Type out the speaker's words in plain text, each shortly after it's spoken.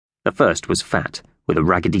The first was fat, with a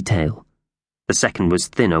raggedy tail. The second was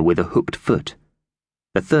thinner, with a hooked foot.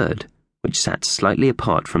 The third, which sat slightly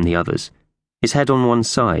apart from the others, his head on one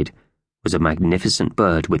side, was a magnificent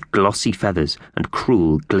bird with glossy feathers and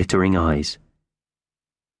cruel, glittering eyes.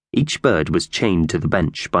 Each bird was chained to the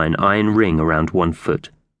bench by an iron ring around one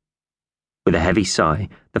foot. With a heavy sigh,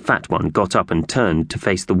 the fat one got up and turned to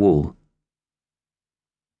face the wall.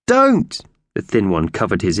 "Don't!" The thin one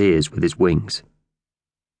covered his ears with his wings.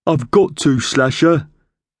 "I've got to, Slasher,"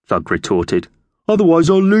 Thug retorted. "Otherwise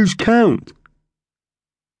I'll lose count."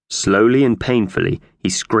 Slowly and painfully, he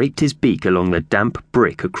scraped his beak along the damp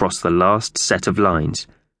brick across the last set of lines.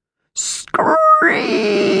 Screech!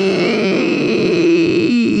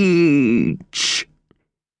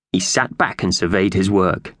 He sat back and surveyed his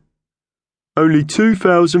work. "Only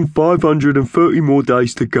 2,530 more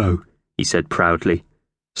days to go," he said proudly.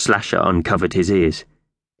 Slasher uncovered his ears.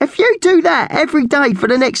 "If you do that every day for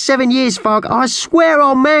the next 7 years, Thug, I swear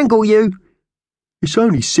I'll mangle you." "It's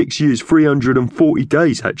only 6 years, 340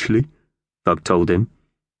 days, actually," Thug told him.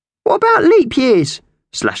 "What about leap years?"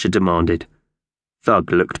 Slasher demanded.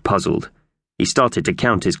 Thug looked puzzled. He started to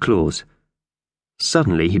count his claws.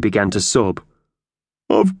 Suddenly he began to sob.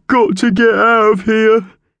 "I've got to get out of here,"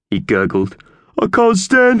 he gurgled. "I can't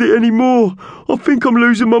stand it anymore. I think I'm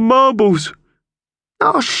losing my marbles."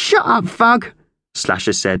 "Oh, shut up, Thug,"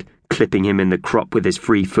 Slasher said, clipping him in the crop with his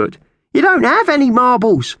free foot. "You don't have any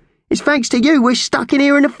marbles. It's thanks to you we're stuck in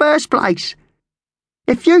here in the first place.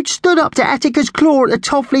 If you'd stood up to Atticus Claw at the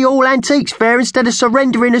Toffley Hall Antiques Fair instead of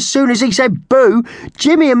surrendering as soon as he said boo,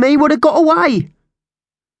 Jimmy and me would have got away."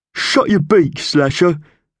 "Shut your beak, Slasher,"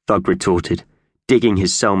 Thug retorted, digging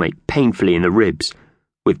his cellmate painfully in the ribs,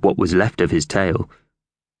 with what was left of his tail.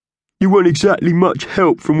 "You weren't exactly much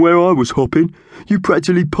help from where I was hopping. You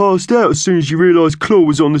practically passed out as soon as you realised Claw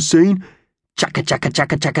was on the scene." Chaka chaka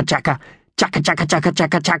chaka chaka chaka. Chaka chaka chaka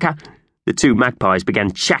chaka chaka. The two magpies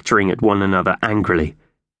began chattering at one another angrily.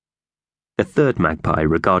 The third magpie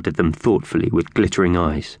regarded them thoughtfully with glittering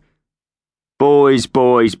eyes. "Boys,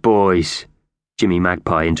 boys, boys," Jimmy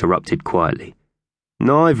Magpie interrupted quietly.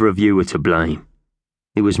 "Neither of you were to blame.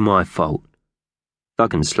 It was my fault."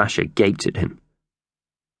 Thug and Slasher gaped at him.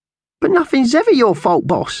 "But nothing's ever your fault,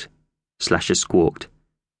 boss," Slasher squawked.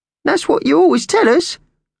 "That's what you always tell us."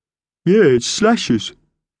 "Yeah, it's Slasher's,"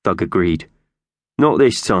 Thug agreed. "Not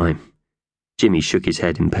this time." Jimmy shook his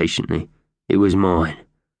head impatiently. "It was mine.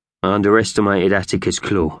 I underestimated Atticus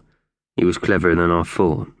Claw. He was cleverer than I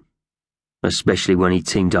thought. Especially when he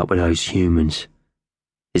teamed up with those humans."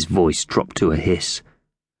 His voice dropped to a hiss.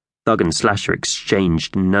 Thug and Slasher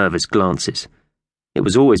exchanged nervous glances. It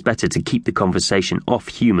was always better to keep the conversation off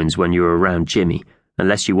humans when you were around Jimmy,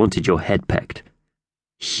 unless you wanted your head pecked.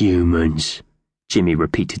 "Humans," Jimmy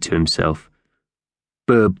repeated to himself.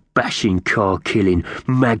 "Bird-bashing, car-killing,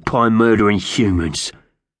 magpie-murdering humans."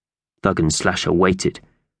 Thug and Slasher waited.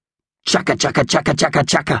 Chaka chaka chaka chaka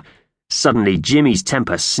chaka. Suddenly Jimmy's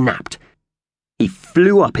temper snapped. He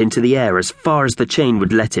flew up into the air as far as the chain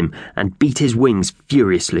would let him and beat his wings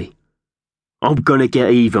furiously. "I'm gonna get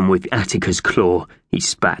even with Atticus Claw," he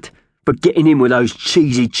spat, "for getting in with those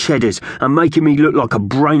cheesy cheddars and making me look like a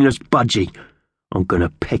brainless budgie. I'm gonna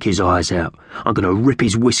peck his eyes out. I'm gonna rip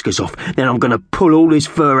his whiskers off. Then I'm gonna pull all his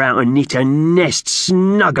fur out and knit a nest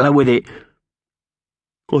snuggler with it."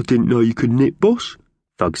 "I didn't know you could knit, boss,"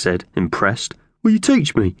 Thug said, impressed. "Will you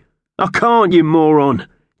teach me?" "I can't, you moron,"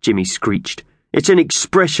 Jimmy screeched. "It's an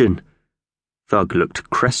expression." Thug looked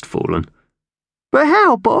crestfallen. "But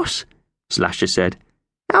how, boss?" Slasher said.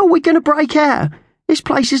 "How are we going to break out? This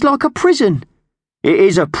place is like a prison." "It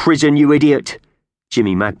is a prison, you idiot,"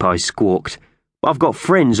 Jimmy Magpie squawked. "I've got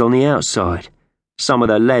friends on the outside. Some of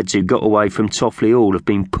the lads who got away from Toffley Hall have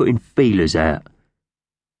been putting feelers out."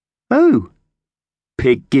 "Who?"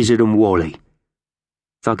 "Pig, Gizzard and Wally."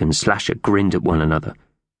 Thug and Slasher grinned at one another.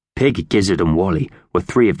 Pig, Gizzard and Wally were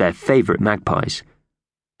 3 of their favourite magpies.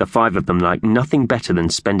 The 5 of them liked nothing better than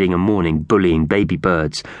spending a morning bullying baby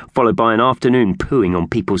birds, followed by an afternoon pooing on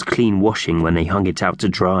people's clean washing when they hung it out to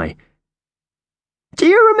dry. "Do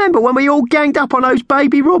you remember when we all ganged up on those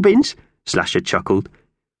baby robins?" Slasher chuckled.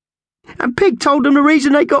 "And Pig told them the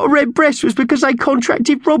reason they got a red breast was because they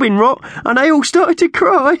contracted robin rot, and they all started to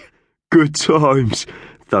cry." "Good times,"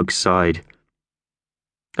 Thug sighed.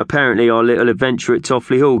 "Apparently our little adventure at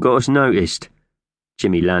Toffley Hall got us noticed."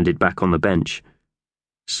 Jimmy landed back on the bench.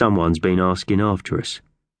 "Someone's been asking after us."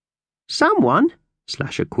 "Someone?"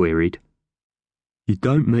 Slasher queried. "You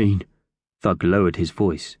don't mean—" Thug lowered his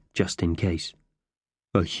voice, just in case.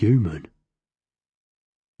 "A human?"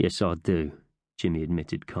 "Yes, I do," Jimmy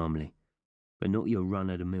admitted calmly. "But not your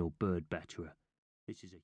run-of-the-mill bird batterer. This is a